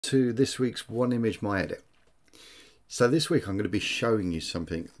To this week's One Image My Edit. So this week I'm going to be showing you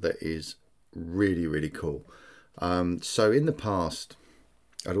something that is really cool. So in the past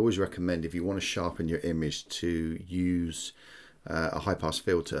I'd always recommend, if you want to sharpen your image, to use a high pass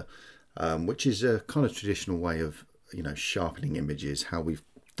filter, which is a kind of traditional way of sharpening images, how we've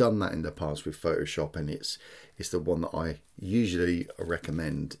done that in the past with Photoshop, and it's the one that I usually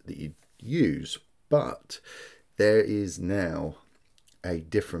recommend that you use. But there is now a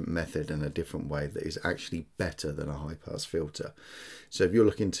different method and a different way that is actually better than a high pass filter. So if you're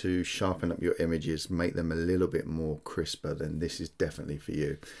looking to sharpen up your images, make them a little bit more crisper, then this is definitely for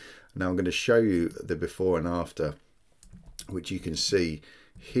you. Now I'm going to show you the before and after, which you can see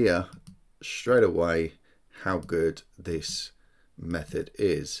here straight away how good this method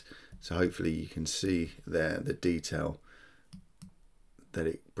is. So hopefully you can see there the detail that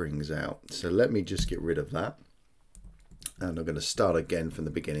it brings out. So let me just get rid of that, and I'm going to start again from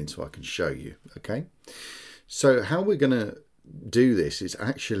the beginning so I can show you. Okay, so how we're going to do this is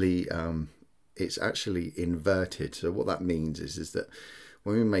actually it's actually inverted. So what that means is that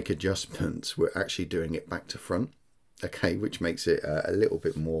when we make adjustments, we're actually doing it back to front. Okay, which makes it a little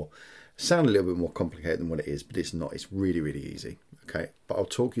bit more, sound a little bit more complicated than what it is, but it's not. It's really easy. Okay, but I'll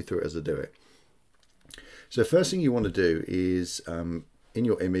talk you through it as I do it. So first thing you want to do is in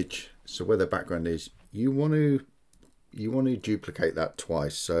your image, so where the background is, you want to duplicate that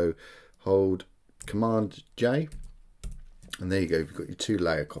twice. So hold Command J, and there you go. You've got your two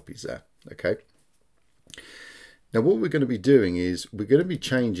layer copies there. Okay. Now what we're going to be doing is we're going to be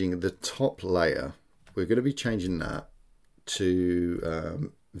changing the top layer. We're going to be changing that to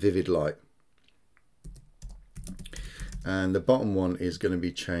vivid light, and the bottom one is going to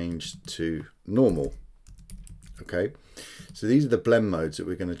be changed to normal. Okay, so these are the blend modes that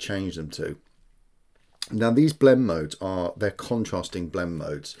we're going to change them to. Now these blend modes they're contrasting blend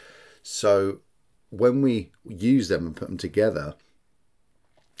modes, so when we use them and put them together,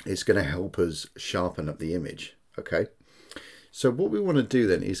 it's going to help us sharpen up the image. Okay, so what we want to do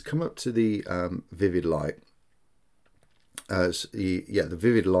then is come up to the vivid light, the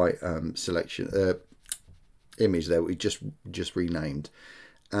vivid light selection image there we just renamed,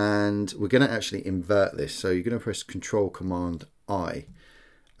 and we're going to actually invert this. So you're going to press Control Command I,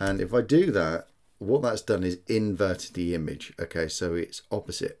 and if I do that, what that's done is inverted the image. Okay, so it's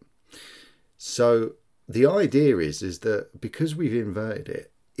opposite. So the idea is that because we've inverted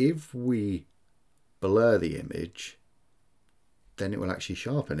it, if we blur the image, then it will actually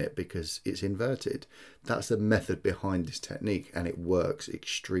sharpen it because it's inverted. That's the method behind this technique, and it works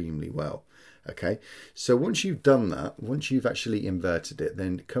extremely well. Okay, so once you've done that, once you've actually inverted it,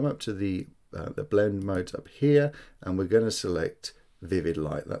 then come up to the blend mode up here, and we're going to select vivid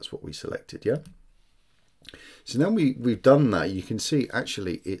light. That's what we selected. Yeah. So now we've done that, you can see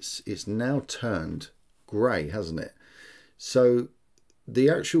actually it's now turned grey, hasn't it? So the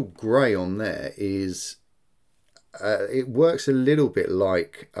actual grey on there is it works a little bit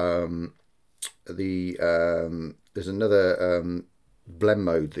like there's another blend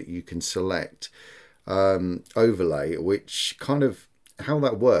mode that you can select, overlay, which kind of, how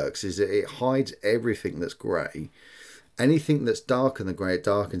that works is that it hides everything that's grey. Anything that's darker than grey, it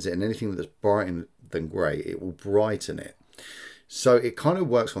darkens it, and anything that's brighter than grey, it will brighten it. So it kind of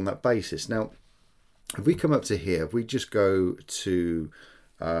works on that basis. Now if we come up to here, if we just go to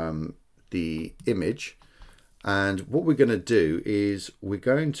the image, and what we're going to do is we're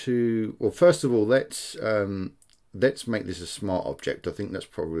going to, well, first of all, let's make this a smart object. I think that's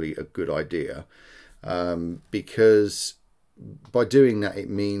probably a good idea, because by doing that, it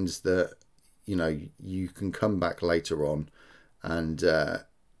means that you can come back later on, and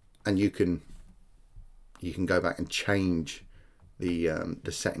you can go back and change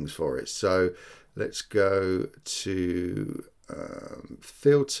the settings for it. So let's go to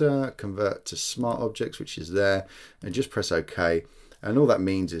filter, convert to smart objects, which is there, and just press OK. And all that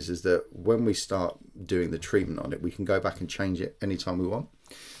means is that when we start doing the treatment on it, we can go back and change it anytime we want.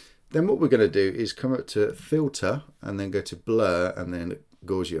 Then what we're going to do is come up to filter, and then go to blur, and then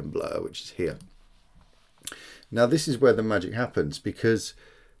Gaussian Blur, which is here. Now this is where the magic happens, because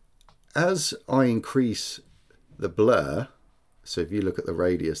as I increase the blur, so if you look at the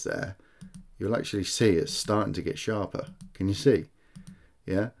radius there, you'll actually see it's starting to get sharper. Can you see?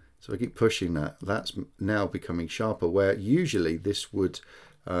 Yeah. So I keep pushing that. That's now becoming sharper, where usually this would,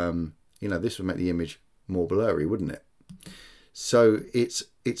 this would make the image more blurry, wouldn't it? So it's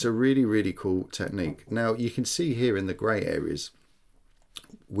a really cool technique. Now you can see here in the grey areas,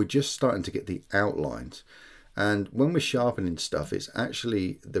 we're just starting to get the outlines. And when we're sharpening stuff, it's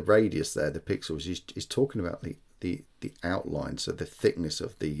actually the radius there, the pixels, is talking about the outline, so the thickness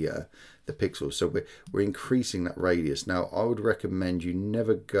of the pixels. So we're increasing that radius. Now I would recommend you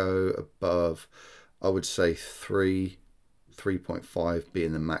never go above, I would say 3.5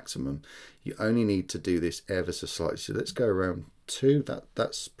 being the maximum. You only need to do this ever so slightly. So let's go around 2.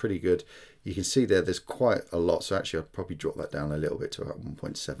 That's pretty good. You can see there's quite a lot. So actually I'll probably drop that down a little bit to about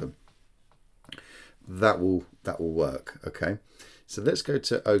 1.7. That will work. Okay, so let's go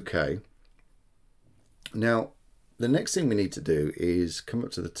to OK. Now the next thing we need to do is come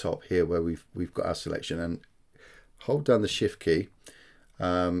up to the top here where we've got our selection and hold down the Shift key.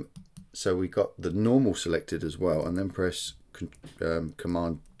 So we got the normal selected as well, and then press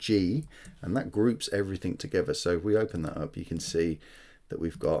Command G, and that groups everything together. So if we open that up, you can see that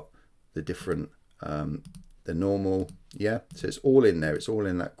we've got the different the normal, yeah, so it's all in there, it's all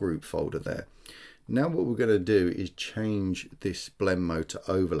in that group folder there. Now what we're going to do is change this blend mode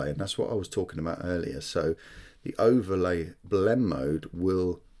to overlay, and that's what I was talking about earlier. So the overlay blend mode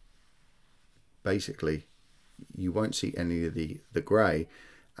will basically, you won't see any of the grey,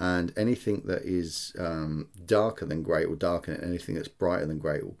 and anything that is darker than grey will darken it, anything that's brighter than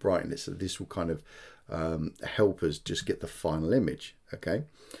grey will brighten it. So this will kind of help us just get the final image. Okay,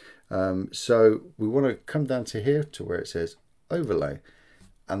 so we want to come down to here to where it says overlay,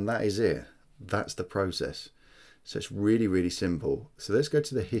 and that is it. That's the process. So it's really, really simple. So let's go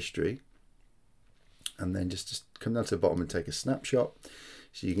to the history, and then just come down to the bottom and take a snapshot.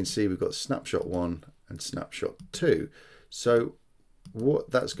 So you can see we've got snapshot 1 and snapshot 2. So what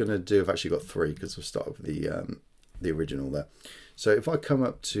that's going to do, I've actually got 3 because I've started with the original there. So if I come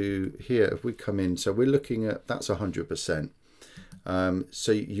up to here, if we come in, so we're looking at, that's 100%.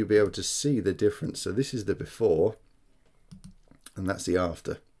 So you'll be able to see the difference. So this is the before, and that's the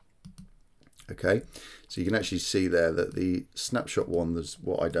after. Okay, so you can actually see there that the snapshot 1 was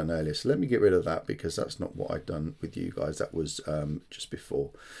what I'd done earlier. So let me get rid of that because that's not what I'd done with you guys. That was just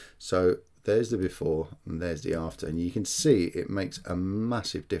before. So there's the before and there's the after, and you can see it makes a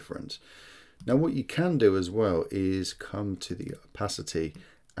massive difference. Now what you can do as well is come to the opacity,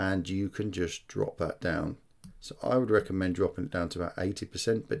 and you can just drop that down. So I would recommend dropping it down to about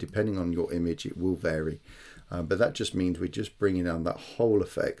 80%, but depending on your image it will vary. But that just means we're just bringing down that whole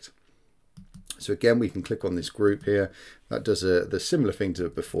effect. So again, we can click on this group here. That does the similar thing to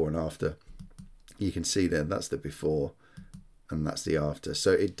before and after. You can see then that's the before and that's the after.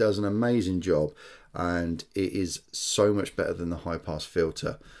 So it does an amazing job, and it is so much better than the high pass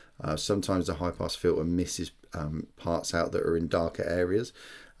filter. Sometimes the high pass filter misses parts out that are in darker areas.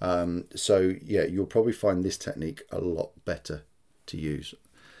 So yeah, you'll probably find this technique a lot better to use.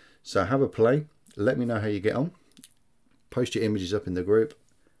 So have a play. Let me know how you get on. Post your images up in the group.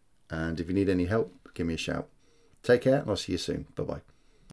 And if you need any help, give me a shout. Take care, and I'll see you soon. Bye-bye.